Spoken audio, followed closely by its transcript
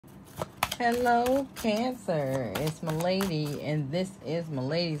Hello, Cancer. It's Malady, and this is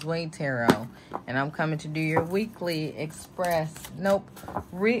Malady's Way Tarot. And I'm coming to do your weekly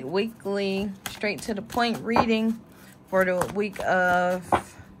weekly straight to the point reading for the week of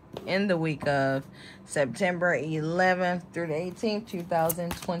September 11th through the 18th,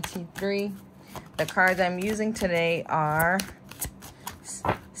 2023. The cards I'm using today are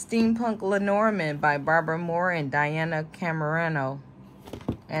Steampunk Lenormand by Barbara Moore and Diana Camerano.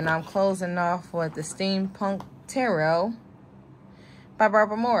 And I'm closing off with the Steampunk Tarot by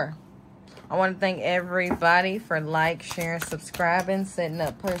Barbara Moore. I want to thank everybody for sharing, subscribing, setting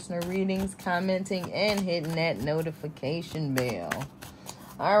up personal readings, commenting, and hitting that notification bell.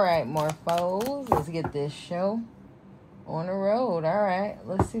 All right, Morphos, let's get this show on the road. All right,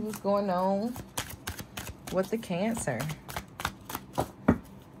 let's see what's going on with the Cancer.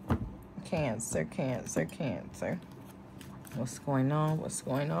 Cancer. What's going on? All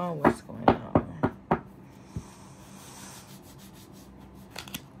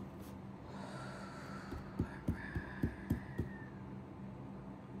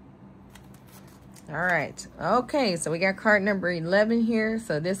right. Okay, so we got card number 11 here.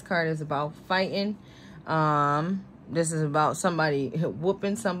 So this card is about fighting. This is about somebody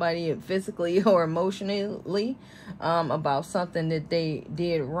whooping somebody physically or emotionally about something that they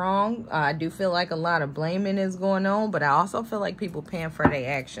did wrong. I do feel like a lot of blaming is going on, but I also feel like people paying for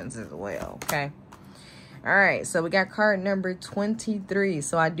their actions as well, okay? All right, so we got card number 23.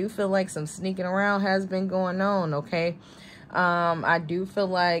 So I do feel like some sneaking around has been going on, okay? I do feel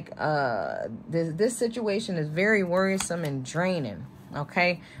like this situation is very worrisome and draining.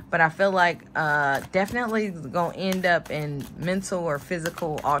 Okay, but I feel like definitely gonna end up in mental or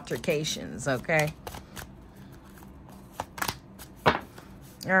physical altercations. Okay. All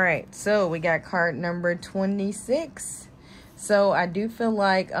right, so we got card number 26. So I do feel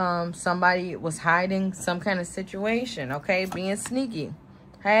like somebody was hiding some kind of situation. Okay, being sneaky,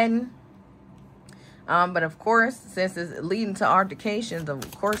 hiding. But of course, since it's leading to altercations, of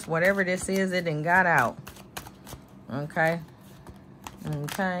course, whatever this is, it done got out. Okay.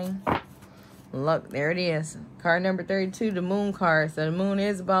 Okay, look, there it is. Card number 32, the moon card. So the moon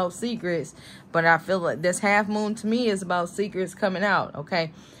is about secrets, but I feel like this half moon to me is about secrets coming out.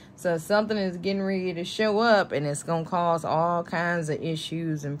 Okay, so something is getting ready to show up, and it's gonna cause all kinds of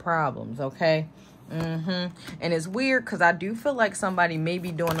issues and problems. Okay, and it's weird because I do feel like somebody may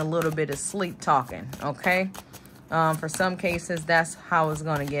be doing a little bit of sleep talking. Okay, for some cases that's how it's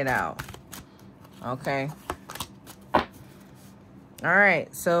gonna get out. Okay. All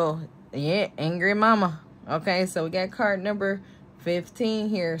right, so yeah, angry mama. Okay, so we got card number 15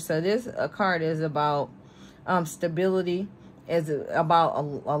 here. So this card is about stability, is about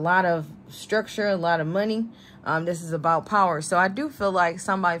a lot of structure, a lot of money. This is about power. So I do feel like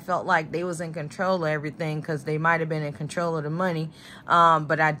somebody felt like they was in control of everything because they might have been in control of the money.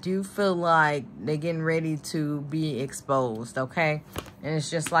 But I do feel like they're getting ready to be exposed, okay? And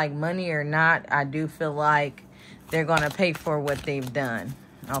it's just like money or not, I do feel like they're going to pay for what they've done,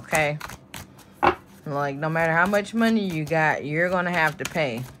 okay? Like, no matter how much money you got, you're going to have to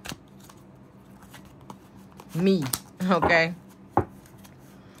pay me, okay?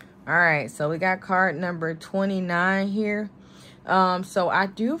 All right, so we got card number 29 here. So I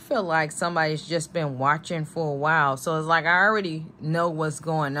do feel like somebody's just been watching for a while. So it's like I already know what's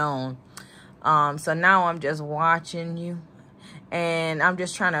going on. So now I'm just watching you. And I'm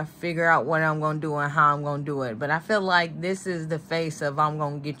just trying to figure out what I'm going to do and how I'm going to do it. But I feel like this is the face of I'm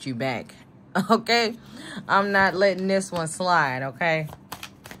going to get you back. Okay? I'm not letting this one slide, okay?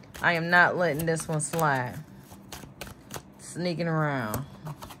 I am not letting this one slide. Sneaking around.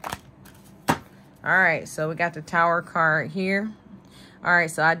 All right, so we got the Tower card here. All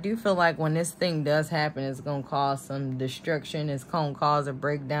right, so I do feel like when this thing does happen, it's going to cause some destruction. It's going to cause a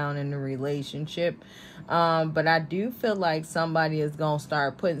breakdown in the relationship. But I do feel like somebody is going to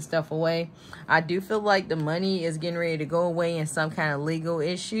start putting stuff away. I do feel like the money is getting ready to go away in some kind of legal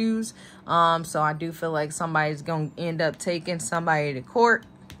issues. So I do feel like somebody's going to end up taking somebody to court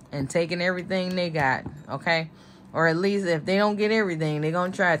and taking everything they got, okay? Or at least if they don't get everything, they're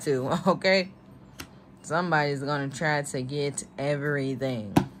going to try to, okay? Somebody's going to try to get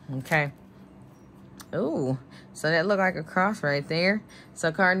everything, okay? Ooh, so that looked like a cross right there.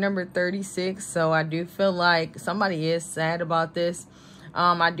 So card number 36. So I do feel like somebody is sad about this.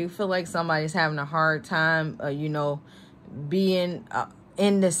 I do feel like somebody's having a hard time, you know, being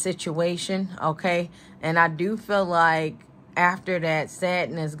in this situation, okay? And I do feel like after that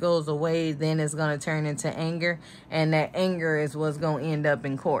sadness goes away, then it's going to turn into anger. And that anger is what's going to end up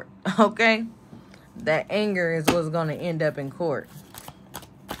in court, okay? That anger is what's going to end up in court.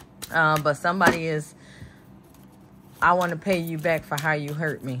 But somebody is, I want to pay you back for how you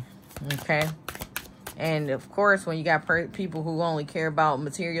hurt me. Okay. And of course, when you got people who only care about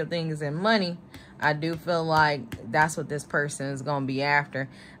material things and money, I do feel like that's what this person is going to be after.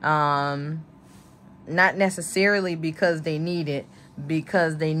 Not necessarily because they need it,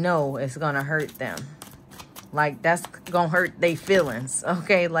 because they know it's going to hurt them. Like, that's going to hurt their feelings.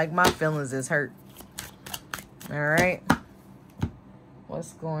 Okay, like my feelings is hurt. All right.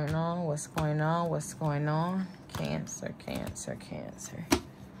 What's going on? What's going on? What's going on? Cancer, Cancer, Cancer.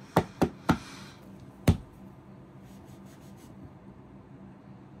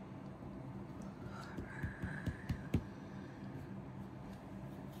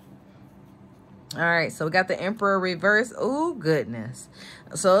 All right, so we got the Emperor reverse. Oh, goodness.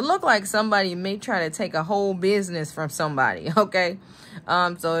 So it looked like somebody may try to take a whole business from somebody, okay?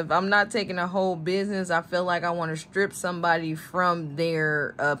 So if I'm not taking a whole business, I feel like I want to strip somebody from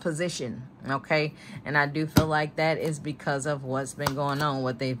their position, okay? And I do feel like that is because of what's been going on,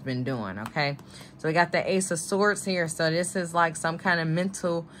 what they've been doing, okay? So we got the Ace of Swords here. So this is like some kind of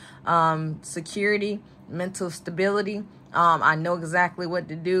mental security, mental stability. I know exactly what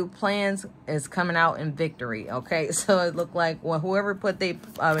to do. Plans is coming out in victory. Okay, so it looked like, well, whoever put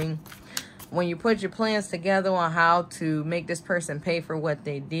when you put your plans together on how to make this person pay for what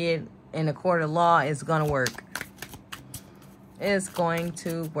they did in a court of law, it's going to work. It's going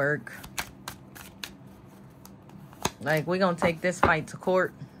to work. Like, we're going to take this fight to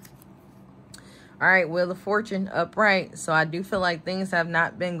court. All right, Wheel of Fortune upright. So I do feel like things have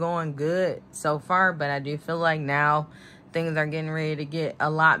not been going good so far, but I do feel like now things are getting ready to get a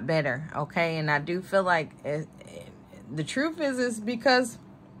lot better, okay? And I do feel like the truth is because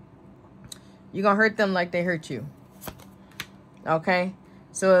you're going to hurt them like they hurt you, okay?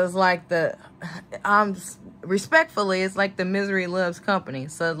 So it's like respectfully, it's like the misery loves company.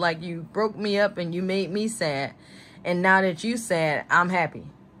 So like you broke me up and you made me sad, and now that you sad, I'm happy,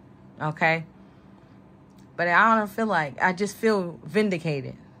 okay? But I don't feel like, I just feel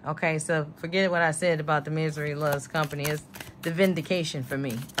vindicated. Okay, so forget what I said about the misery loves company. It's the vindication for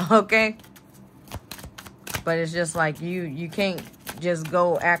me, okay? But it's just like you can't just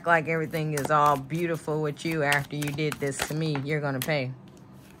go act like everything is all beautiful with you after you did this to me. You're going to pay.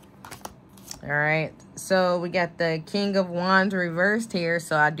 All right, so we got the King of Wands reversed here.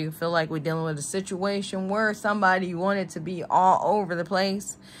 So I do feel like we're dealing with a situation where somebody wanted to be all over the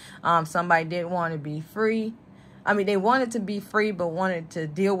place. Somebody didn't want to be free. I mean, they wanted to be free, but wanted to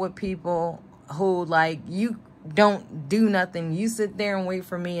deal with people who, like, you don't do nothing. You sit there and wait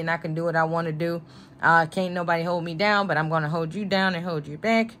for me, and I can do what I want to do. Can't nobody hold me down, but I'm going to hold you down and hold you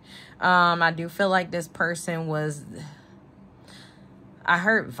back. I do feel like this person was, I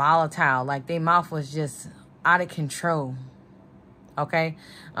heard volatile. Like, their mouth was just out of control. Okay?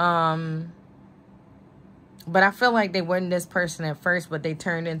 But I feel like they weren't this person at first, but they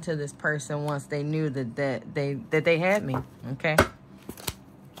turned into this person once they knew that they had me. Okay.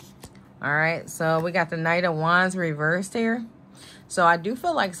 All right. So we got the Knight of Wands reversed here. So I do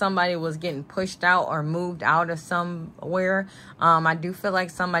feel like somebody was getting pushed out or moved out of somewhere. I do feel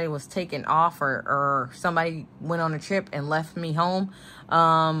like somebody was taken off or somebody went on a trip and left me home.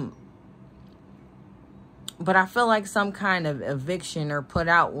 But I feel like some kind of eviction or put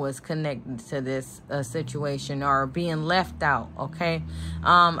out was connected to this situation or being left out, okay?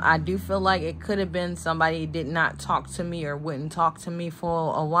 I do feel like it could have been somebody did not talk to me or wouldn't talk to me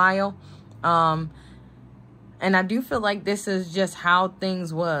for a while. And I do feel like this is just how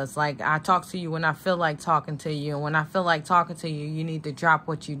things was. Like, I talk to you when I feel like talking to you. And when I feel like talking to you, you need to drop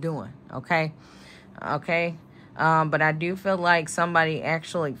what you're doing, okay? Okay? But I do feel like somebody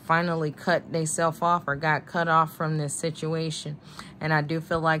actually finally cut themselves off or got cut off from this situation. And I do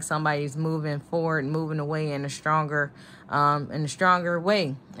feel like somebody's moving forward, moving away in a stronger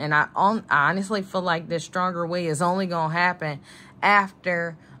way. And I honestly feel like this stronger way is only going to happen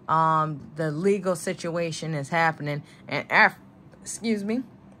after the legal situation is happening. And after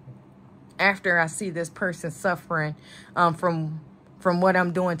I see this person suffering from what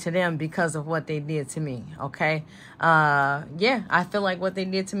I'm doing to them because of what they did to me, okay? Yeah, I feel like what they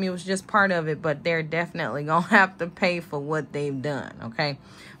did to me was just part of it, but they're definitely going to have to pay for what they've done, okay?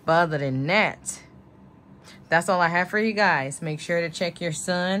 But other than that, that's all I have for you guys. Make sure to check your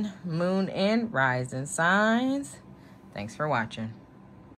sun, moon, and rising signs. Thanks for watching.